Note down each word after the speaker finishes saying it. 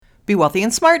Be Wealthy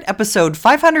and Smart, episode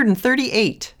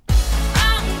 538.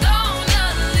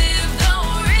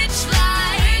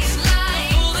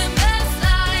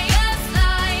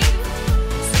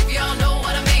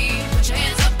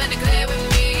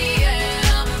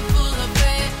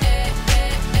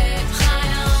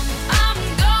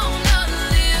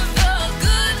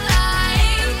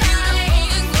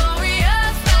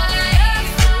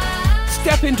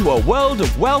 Step into a world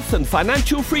of wealth and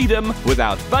financial freedom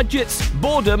without budgets,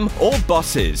 boredom, or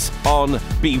bosses on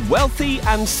Be Wealthy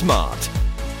and Smart.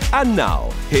 And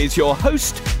now, here's your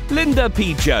host, Linda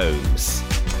P. Jones.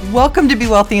 Welcome to Be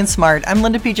Wealthy and Smart. I'm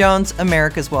Linda P. Jones,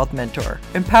 America's Wealth Mentor,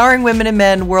 empowering women and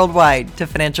men worldwide to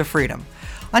financial freedom.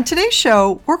 On today's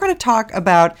show, we're going to talk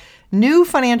about new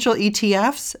financial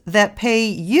ETFs that pay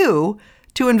you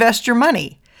to invest your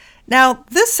money. Now,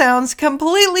 this sounds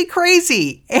completely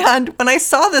crazy. And when I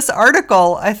saw this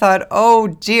article, I thought, oh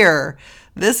dear,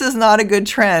 this is not a good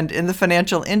trend in the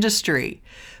financial industry.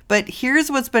 But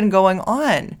here's what's been going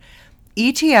on.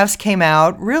 ETFs came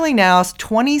out really now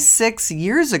 26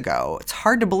 years ago. It's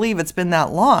hard to believe it's been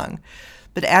that long.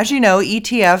 But as you know,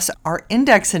 ETFs are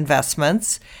index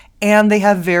investments and they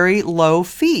have very low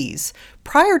fees.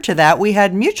 Prior to that, we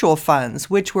had mutual funds,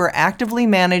 which were actively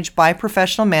managed by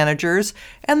professional managers,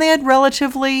 and they had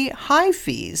relatively high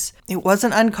fees. It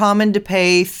wasn't uncommon to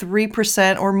pay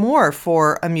 3% or more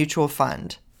for a mutual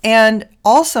fund. And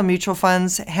also mutual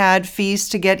funds had fees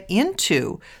to get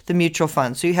into the mutual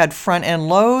fund. So you had front-end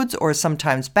loads or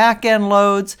sometimes back-end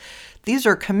loads. These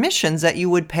are commissions that you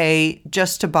would pay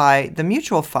just to buy the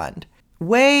mutual fund.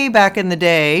 Way back in the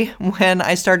day, when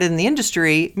I started in the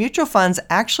industry, mutual funds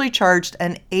actually charged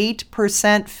an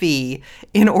 8% fee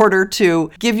in order to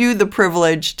give you the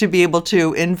privilege to be able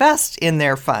to invest in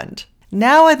their fund.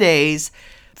 Nowadays,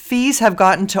 fees have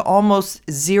gotten to almost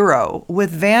zero, with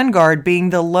Vanguard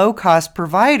being the low-cost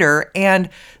provider and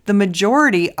the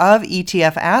majority of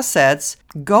ETF assets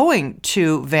going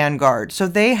to Vanguard. So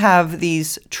they have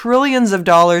these trillions of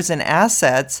dollars in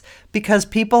assets because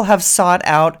people have sought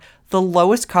out the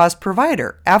lowest cost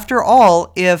provider. After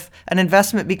all, if an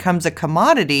investment becomes a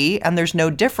commodity and there's no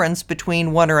difference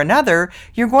between one or another,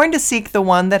 you're going to seek the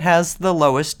one that has the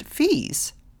lowest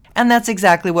fees. And that's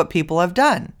exactly what people have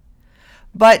done.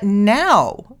 But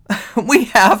now we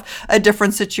have a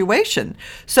different situation.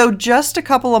 So just a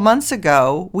couple of months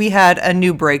ago, we had a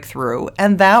new breakthrough,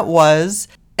 and that was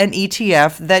an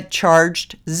ETF that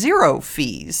charged zero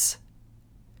fees.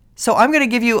 So I'm going to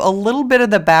give you a little bit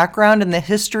of the background and the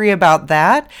history about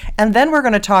that, and then we're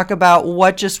going to talk about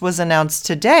what just was announced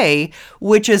today,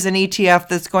 which is an ETF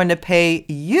that's going to pay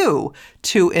you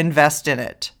to invest in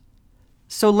it.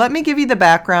 So let me give you the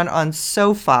background on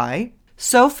SoFi.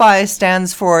 SoFi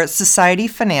stands for Society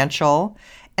Financial,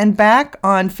 and back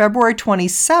on February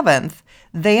 27th,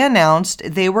 they announced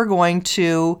they were going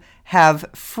to have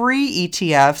free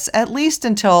ETFs, at least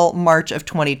until March of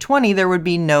 2020, there would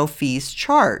be no fees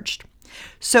charged.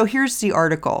 So here's the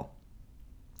article.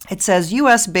 It says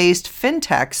US-based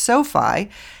fintech SoFi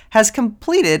has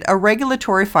completed a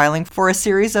regulatory filing for a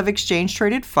series of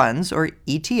exchange-traded funds, or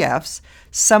ETFs,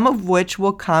 some of which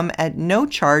will come at no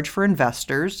charge for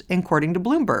investors, according to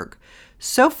Bloomberg.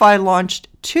 SoFi launched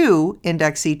 2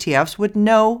 index ETFs with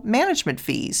no management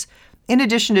fees, in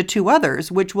addition to 2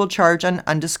 others, which will charge an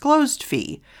undisclosed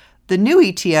fee. The new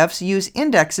ETFs use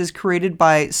indexes created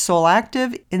by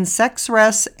Solactive,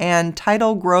 Insexres, and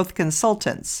Tidal Growth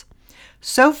Consultants.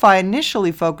 SoFi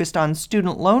initially focused on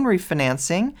student loan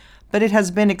refinancing, but it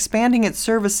has been expanding its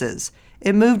services.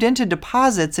 It moved into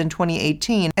deposits in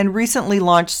 2018 and recently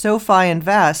launched SoFi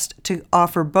Invest to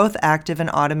offer both active and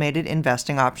automated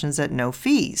investing options at no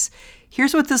fees.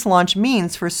 Here's what this launch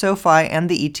means for SoFi and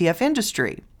the ETF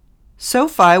industry.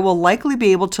 SoFi will likely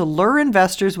be able to lure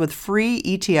investors with free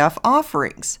ETF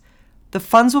offerings. The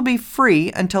funds will be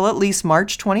free until at least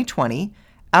March 2020,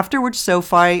 after which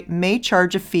SoFi may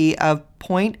charge a fee of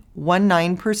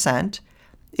 0.19%.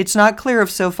 It's not clear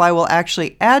if SoFi will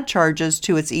actually add charges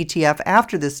to its ETF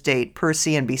after this date, per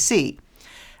CNBC.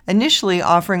 Initially,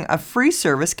 offering a free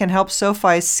service can help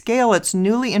SoFi scale its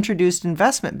newly introduced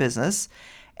investment business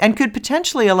and could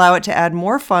potentially allow it to add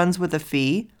more funds with a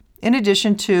fee, in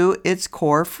addition to its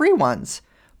core free ones.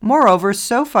 Moreover,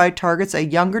 SoFi targets a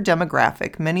younger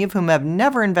demographic, many of whom have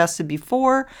never invested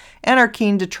before and are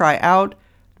keen to try out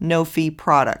no-fee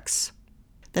products.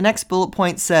 The next bullet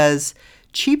point says,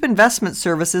 cheap investment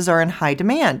services are in high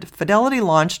demand. Fidelity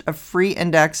launched a free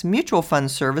index mutual fund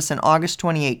service in August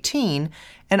 2018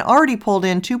 and already pulled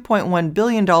in $2.1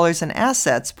 billion in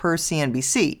assets per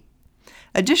CNBC.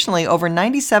 Additionally, over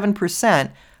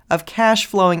 97% of cash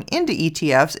flowing into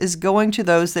ETFs is going to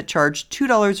those that charge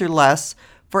 $2 or less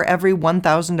for every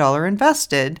 $1,000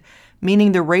 invested,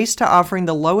 meaning the race to offering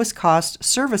the lowest cost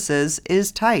services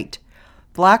is tight.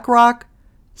 BlackRock,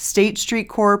 State Street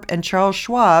Corp, and Charles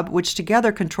Schwab, which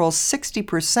together control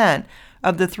 60%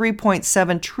 of the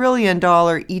 $3.7 trillion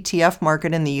ETF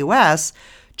market in the U.S.,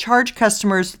 charge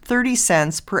customers 30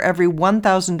 cents per every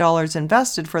 $1,000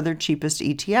 invested for their cheapest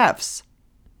ETFs.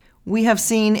 We have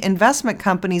seen investment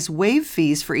companies waive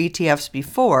fees for ETFs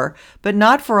before, but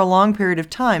not for a long period of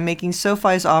time, making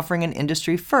SoFi's offering an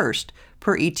industry first,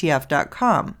 per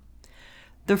ETF.com.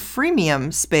 The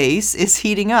freemium space is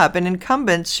heating up, and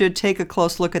incumbents should take a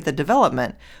close look at the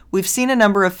development. We've seen a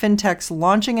number of fintechs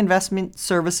launching investment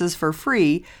services for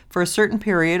free for a certain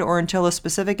period or until a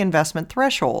specific investment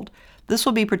threshold. This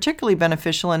will be particularly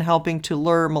beneficial in helping to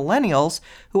lure millennials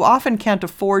who often can't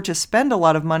afford to spend a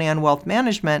lot of money on wealth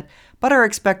management, but are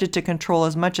expected to control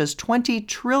as much as $20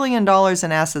 trillion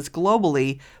in assets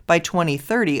globally by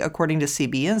 2030, according to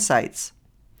CB Insights.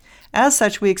 As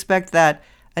such, we expect that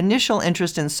initial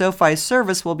interest in SoFi's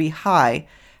service will be high.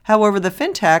 However, the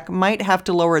fintech might have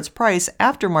to lower its price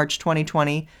after March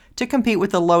 2020 to compete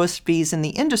with the lowest fees in the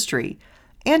industry.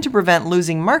 And to prevent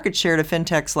losing market share to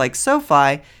fintechs like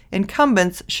SoFi,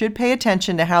 incumbents should pay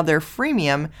attention to how their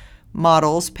freemium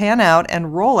models pan out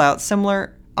and roll out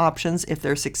similar options if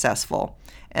they're successful.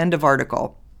 End of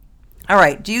article. All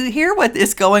right, do you hear what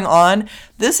is going on?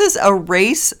 This is a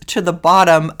race to the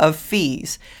bottom of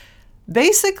fees.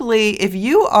 Basically, if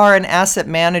you are an asset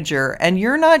manager and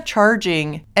you're not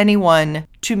charging anyone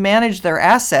to manage their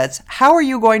assets, how are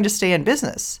you going to stay in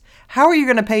business? How are you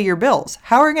going to pay your bills?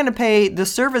 How are you going to pay the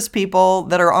service people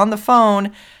that are on the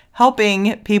phone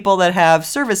helping people that have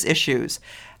service issues?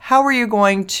 How are you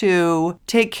going to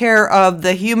take care of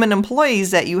the human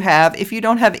employees that you have if you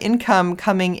don't have income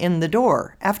coming in the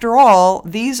door? After all,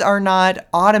 these are not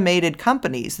automated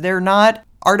companies. They're not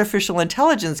artificial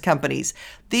intelligence companies.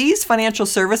 These financial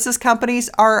services companies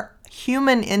are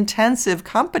human-intensive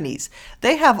companies.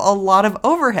 They have a lot of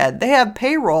overhead. They have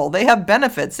payroll. They have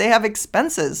benefits. They have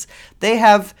expenses. They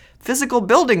have physical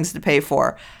buildings to pay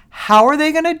for. How are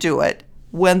they going to do it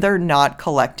when they're not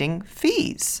collecting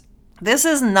fees? This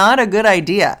is not a good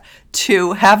idea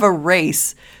to have a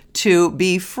race to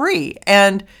be free.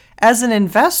 And as an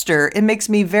investor, it makes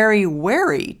me very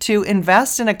wary to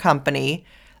invest in a company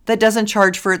that doesn't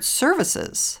charge for its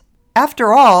services.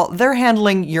 After all, they're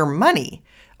handling your money.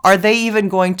 Are they even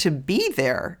going to be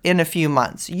there in a few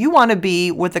months? You want to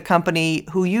be with a company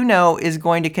who you know is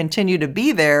going to continue to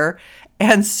be there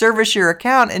and service your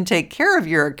account and take care of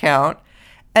your account,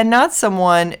 and not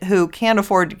someone who can't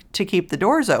afford to keep the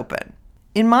doors open.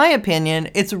 In my opinion,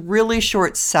 it's really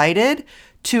short-sighted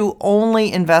to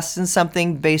only invest in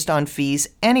something based on fees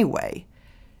anyway.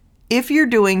 If you're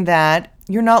doing that,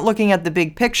 you're not looking at the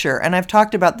big picture. And I've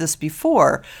talked about this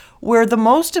before, where the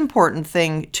most important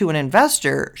thing to an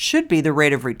investor should be the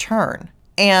rate of return.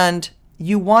 And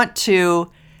you want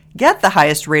to get the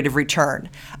highest rate of return.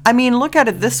 I mean, look at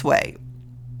it this way.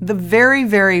 The very,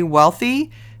 very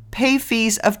wealthy pay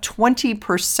fees of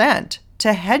 20%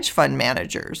 to hedge fund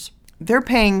managers. They're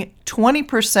paying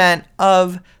 20%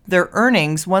 of their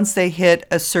earnings once they hit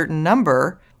a certain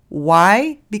number.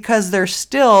 Why? Because they're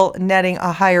still netting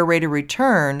a higher rate of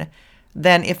return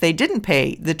than if they didn't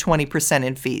pay the 20%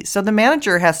 in fees. So the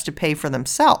manager has to pay for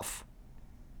themselves.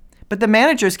 But the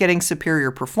manager's getting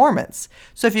superior performance.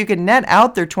 So if you can net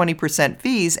out their 20%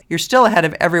 fees, you're still ahead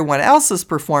of everyone else's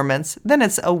performance, then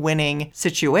it's a winning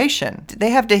situation. They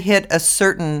have to hit a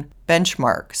certain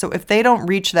benchmark. So if they don't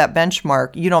reach that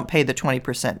benchmark, you don't pay the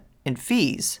 20% in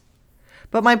fees.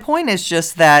 But my point is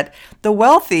just that the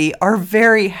wealthy are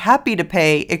very happy to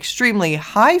pay extremely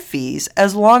high fees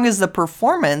as long as the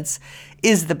performance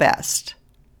is the best.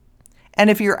 And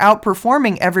if you're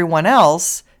outperforming everyone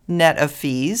else net of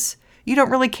fees, you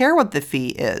don't really care what the fee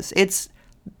is. It's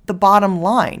the bottom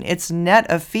line. It's net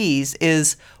of fees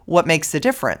is what makes the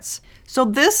difference. So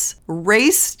this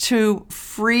race to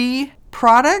free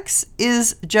products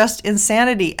is just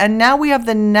insanity. And now we have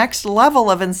the next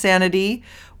level of insanity,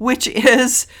 which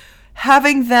is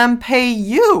having them pay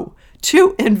you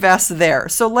to invest there.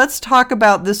 So let's talk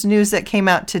about this news that came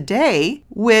out today,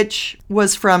 which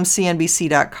was from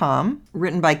CNBC.com,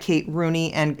 written by Kate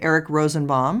Rooney and Eric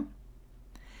Rosenbaum.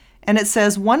 And it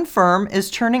says, one firm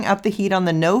is turning up the heat on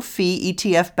the no-fee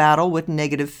ETF battle with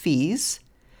negative fees.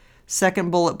 Second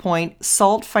bullet point,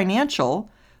 Salt Financial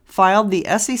filed the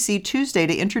SEC Tuesday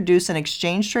to introduce an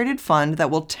exchange-traded fund that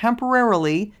will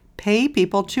temporarily pay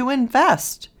people to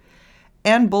invest.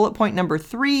 And bullet point number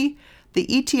 3, The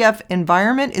ETF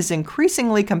environment is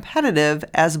increasingly competitive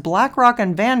as BlackRock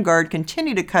and Vanguard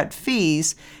continue to cut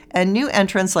fees, and new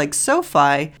entrants like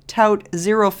SoFi tout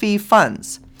zero-fee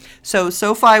funds. So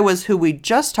SoFi was who we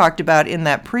just talked about in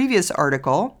that previous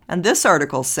article, and this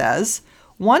article says,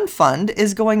 one fund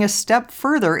is going a step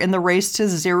further in the race to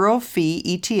zero-fee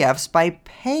ETFs by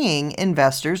paying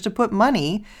investors to put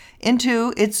money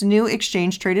into its new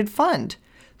exchange-traded fund.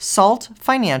 SALT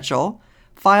Financial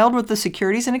filed with the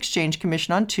Securities and Exchange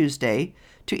Commission on Tuesday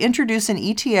to introduce an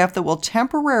ETF that will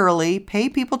temporarily pay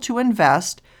people to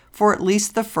invest for at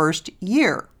least the first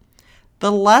year.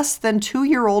 The less than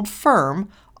 2-year-old firm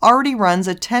already runs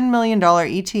a $10 million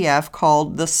ETF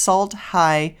called the SALT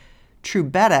High True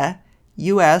Beta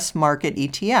U.S. Market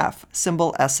ETF,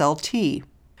 symbol SLT.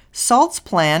 SALT's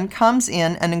plan comes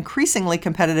in an increasingly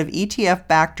competitive ETF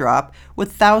backdrop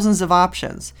with thousands of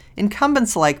options.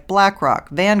 Incumbents like BlackRock,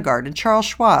 Vanguard, and Charles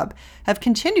Schwab have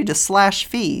continued to slash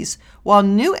fees, while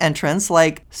new entrants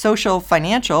like Social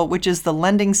Financial, which is the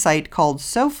lending site called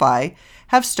SoFi,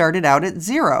 have started out at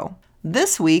zero.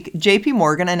 This week, JP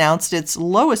Morgan announced its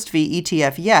lowest fee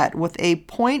ETF yet with a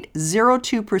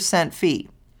 0.02% fee.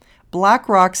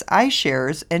 BlackRock's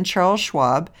iShares and Charles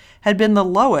Schwab had been the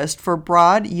lowest for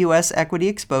broad U.S. equity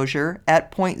exposure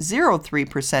at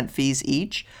 0.03% fees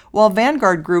each, while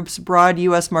Vanguard Group's broad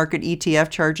U.S. market ETF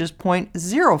charges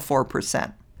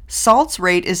 0.04%. SALT's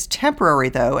rate is temporary,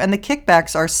 though, and the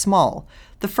kickbacks are small.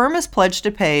 The firm is pledged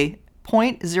to pay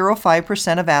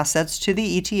 0.05% of assets to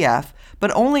the ETF,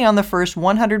 but only on the first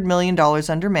 $100 million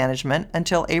under management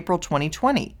until April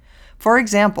 2020. For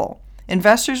example,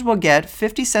 investors will get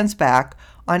 50 cents back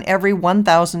on every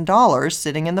 $1,000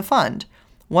 sitting in the fund.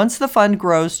 Once the fund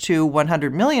grows to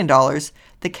 $100 million,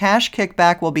 the cash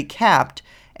kickback will be capped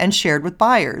and shared with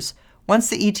buyers. Once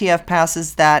the ETF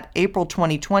passes that April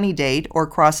 2020 date or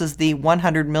crosses the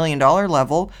 $100 million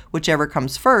level, whichever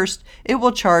comes first, it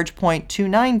will charge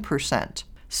 0.29%.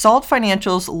 SALT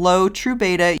Financial's low True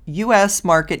Beta U.S.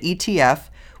 market ETF,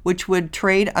 which would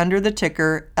trade under the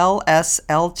ticker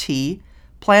LSLT,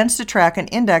 plans to track an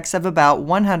index of about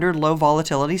 100 low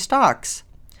volatility stocks.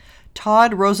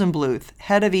 Todd Rosenbluth,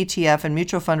 head of ETF and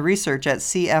mutual fund research at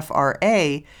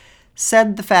CFRA,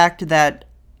 said the fact that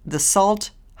the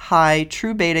SALT High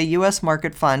True Beta U.S.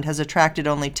 Market Fund has attracted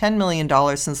only $10 million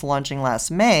since launching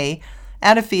last May,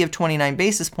 at a fee of 29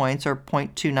 basis points or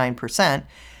 0.29%,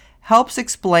 helps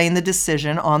explain the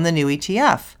decision on the new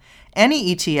ETF.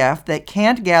 Any ETF that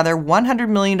can't gather $100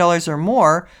 million or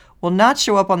more will not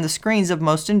show up on the screens of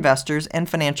most investors and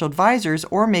financial advisors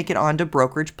or make it onto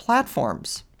brokerage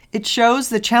platforms. It shows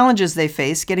the challenges they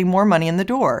face getting more money in the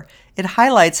door. It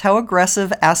highlights how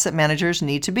aggressive asset managers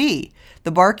need to be.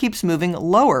 The bar keeps moving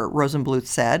lower, Rosenbluth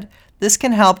said. This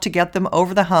can help to get them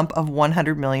over the hump of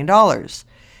 $100 million.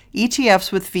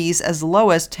 ETFs with fees as low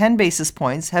as 10 basis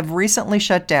points have recently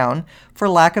shut down for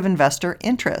lack of investor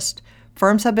interest.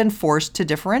 Firms have been forced to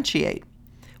differentiate.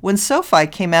 When SoFi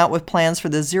came out with plans for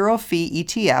the zero-fee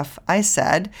ETF, I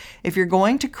said, if you're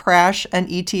going to crash an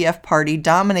ETF party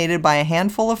dominated by a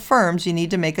handful of firms, you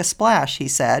need to make a splash, he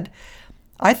said.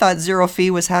 I thought zero-fee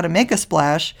was how to make a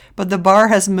splash, but the bar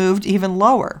has moved even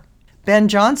lower. Ben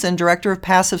Johnson, Director of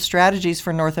Passive Strategies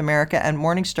for North America at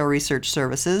Morningstar Research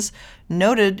Services,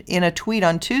 noted in a tweet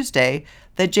on Tuesday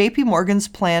that JP Morgan's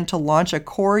plan to launch a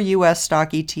core U.S.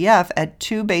 stock ETF at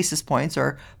 2 basis points,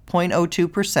 or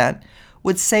 0.02%,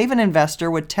 would save an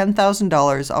investor with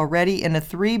 $10,000 already in a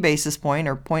 3 basis point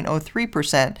or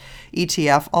 0.03%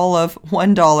 ETF all of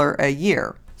 $1 a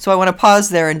year. So I want to pause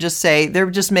there and just say they're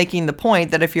just making the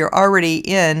point that if you're already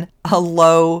in a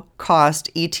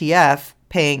low-cost ETF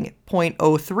paying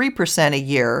 0.03% a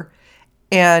year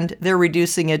and they're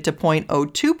reducing it to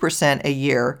 0.02% a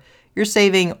year, you're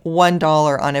saving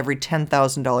 $1 on every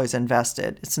 $10,000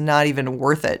 invested. It's not even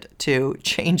worth it to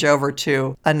change over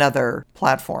to another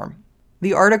platform.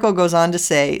 The article goes on to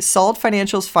say, SALT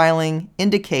Financial's filing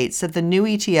indicates that the new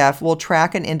ETF will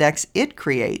track an index it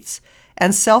creates,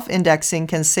 and self-indexing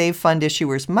can save fund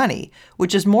issuers money,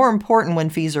 which is more important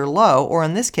when fees are low, or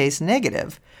in this case,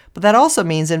 negative. But that also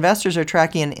means investors are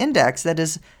tracking an index that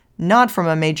is not from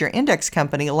a major index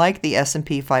company like the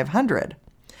S&P 500.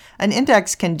 An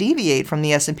index can deviate from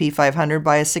the S&P 500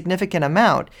 by a significant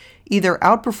amount, either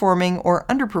outperforming or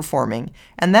underperforming,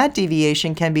 and that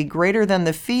deviation can be greater than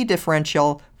the fee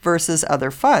differential versus other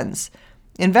funds.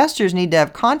 Investors need to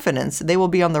have confidence they will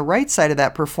be on the right side of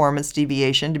that performance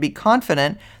deviation to be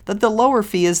confident that the lower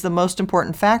fee is the most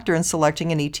important factor in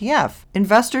selecting an ETF.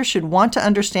 Investors should want to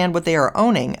understand what they are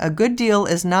owning. A good deal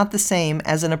is not the same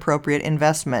as an appropriate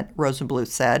investment, Rosenbluth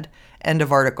said. End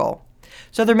of article.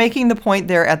 So they're making the point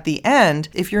there at the end,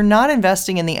 if you're not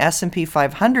investing in the S&P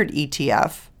 500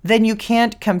 ETF, then you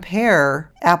can't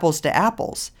compare apples to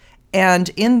apples. And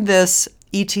in this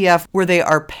ETF where they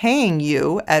are paying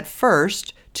you at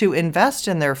first to invest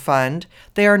in their fund,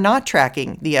 they are not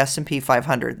tracking the S&P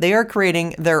 500. They are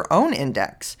creating their own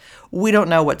index. We don't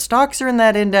know what stocks are in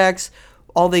that index.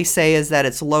 All they say is that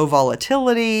it's low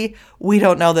volatility. We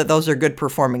don't know that those are good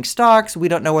performing stocks. We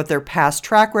don't know what their past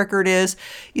track record is.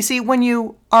 You see, when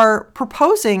you are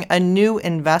proposing a new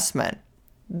investment,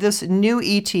 this new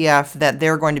ETF that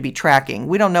they're going to be tracking,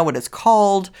 we don't know what it's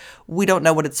called. We don't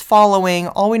know what it's following.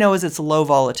 All we know is it's low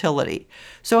volatility.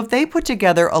 So if they put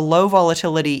together a low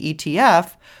volatility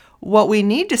ETF, what we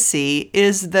need to see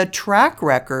is the track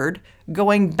record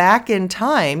going back in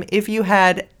time. If you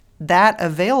had that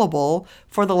available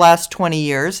for the last 20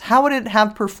 years, how would it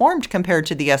have performed compared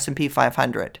to the S&P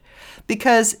 500?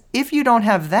 Because if you don't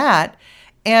have that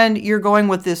and you're going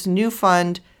with this new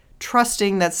fund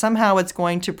trusting that somehow it's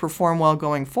going to perform well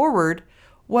going forward,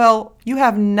 well, you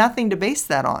have nothing to base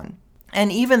that on.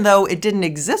 And even though it didn't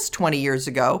exist 20 years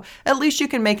ago, at least you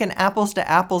can make an apples to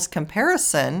apples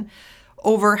comparison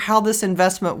over how this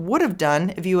investment would have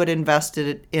done if you had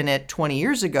invested in it 20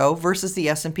 years ago versus the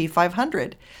S&P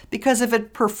 500. Because if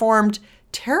it performed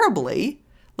terribly,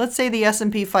 let's say the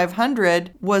S&P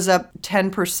 500 was up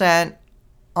 10%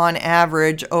 on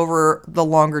average over the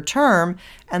longer term,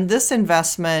 and this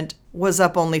investment was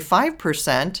up only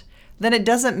 5%, then it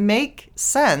doesn't make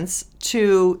sense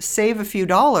to save a few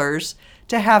dollars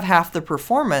to have half the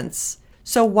performance.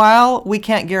 So while we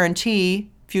can't guarantee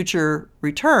future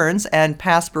returns and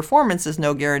past performance is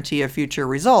no guarantee of future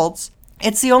results,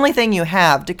 it's the only thing you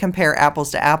have to compare apples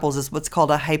to apples is what's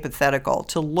called a hypothetical,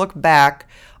 to look back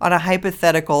on a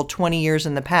hypothetical 20 years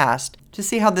in the past to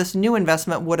see how this new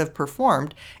investment would have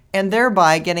performed, and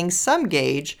thereby getting some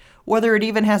gauge whether it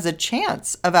even has a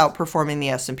chance of outperforming the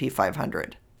S&P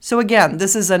 500. So again,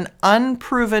 this is an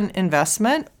unproven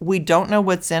investment. We don't know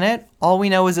what's in it. All we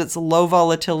know is it's low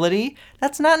volatility.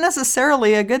 That's not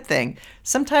necessarily a good thing.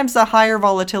 Sometimes the higher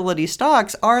volatility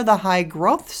stocks are the high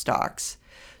growth stocks.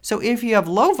 So if you have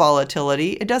low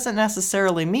volatility, it doesn't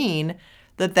necessarily mean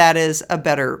that that is a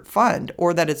better fund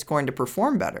or that it's going to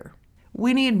perform better.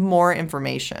 We need more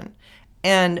information.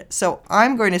 And so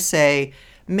I'm going to say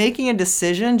making a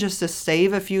decision just to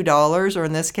save a few dollars, or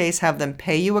in this case, have them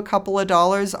pay you a couple of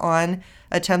dollars on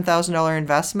a $10,000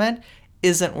 investment,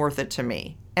 isn't worth it to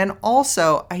me. And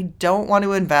also, I don't want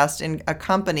to invest in a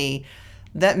company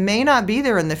that may not be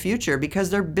there in the future because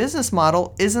their business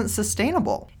model isn't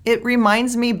sustainable. It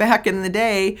reminds me back in the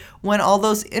day when all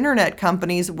those internet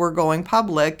companies were going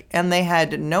public and they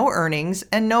had no earnings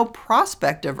and no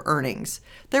prospect of earnings.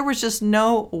 There was just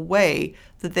no way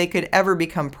that they could ever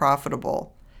become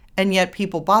profitable. And yet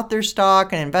people bought their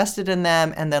stock and invested in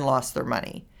them and then lost their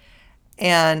money.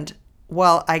 And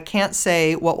while I can't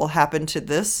say what will happen to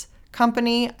this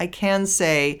company, I can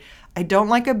say I don't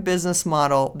like a business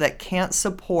model that can't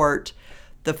support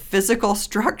the physical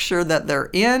structure that they're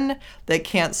in, that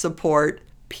can't support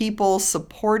people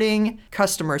supporting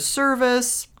customer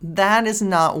service. That is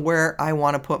not where I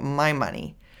want to put my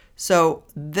money. So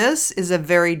this is a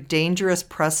very dangerous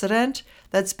precedent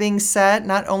that's being set,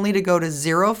 not only to go to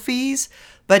zero fees,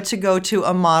 but to go to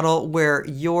a model where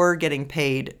you're getting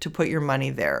paid to put your money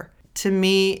there. To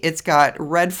me, it's got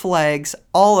red flags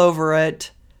all over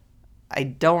it. I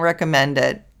don't recommend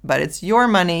it, but it's your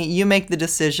money. You make the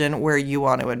decision where you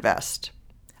want to invest.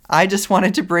 I just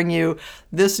wanted to bring you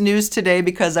this news today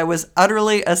because I was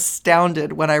utterly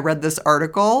astounded when I read this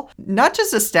article. Not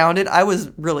just astounded, I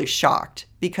was really shocked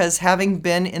because having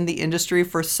been in the industry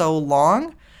for so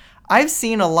long, I've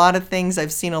seen a lot of things.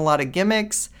 I've seen a lot of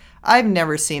gimmicks. I've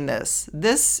never seen this.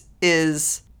 This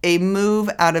is a move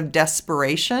out of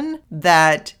desperation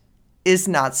that is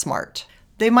not smart.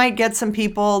 They might get some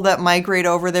people that migrate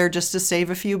over there just to save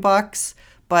a few bucks.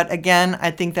 But again, I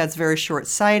think that's very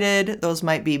short-sighted. Those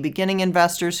might be beginning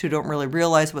investors who don't really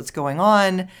realize what's going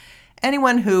on.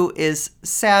 Anyone who is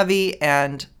savvy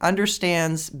and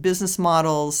understands business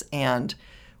models and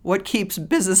what keeps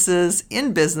businesses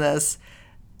in business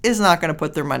is not going to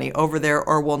put their money over there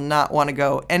or will not want to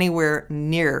go anywhere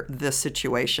near this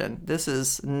situation. This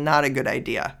is not a good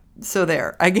idea. So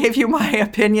there, I gave you my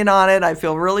opinion on it. I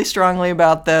feel really strongly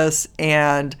about this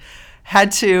and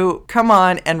had to come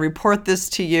on and report this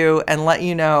to you and let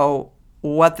you know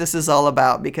what this is all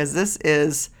about because this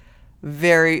is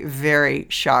very, very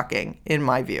shocking in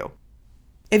my view.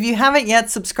 If you haven't yet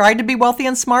subscribed to Be Wealthy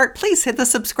and Smart, please hit the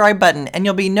subscribe button and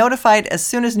you'll be notified as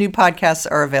soon as new podcasts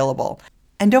are available.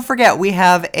 And don't forget, we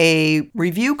have a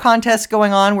review contest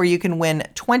going on where you can win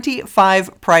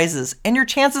 25 prizes, and your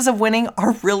chances of winning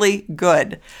are really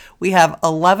good. We have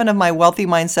 11 of my Wealthy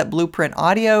Mindset Blueprint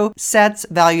audio sets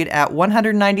valued at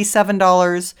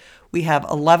 $197. We have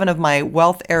 11 of my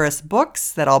Wealth Heiress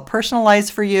books that I'll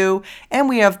personalize for you, and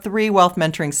we have 3 wealth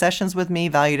mentoring sessions with me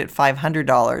valued at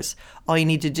 $500. All you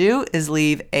need to do is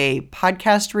leave a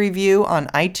podcast review on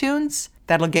iTunes.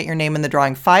 That'll get your name in the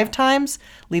drawing 5 times.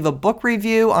 Leave a book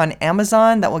review on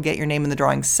Amazon. That will get your name in the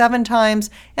drawing 7 times.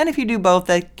 And if you do both,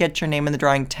 that gets your name in the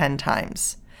drawing 10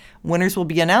 times. Winners will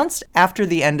be announced after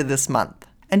the end of this month.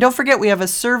 And don't forget, we have a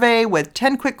survey with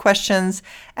 10 quick questions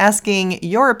asking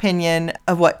your opinion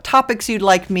of what topics you'd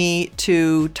like me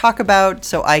to talk about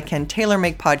so I can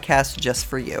tailor-make podcasts just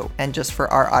for you and just for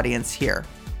our audience here.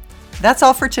 That's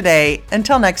all for today.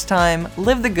 Until next time,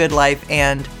 live the good life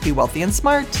and be wealthy and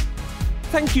smart.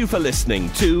 Thank you for listening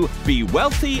to Be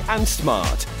Wealthy and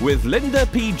Smart with Linda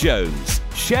P. Jones.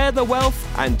 Share the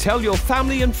wealth and tell your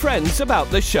family and friends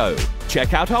about the show.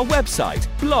 Check out our website,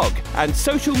 blog, and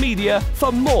social media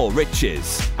for more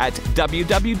riches at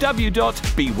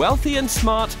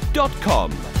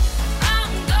www.bewealthyandsmart.com.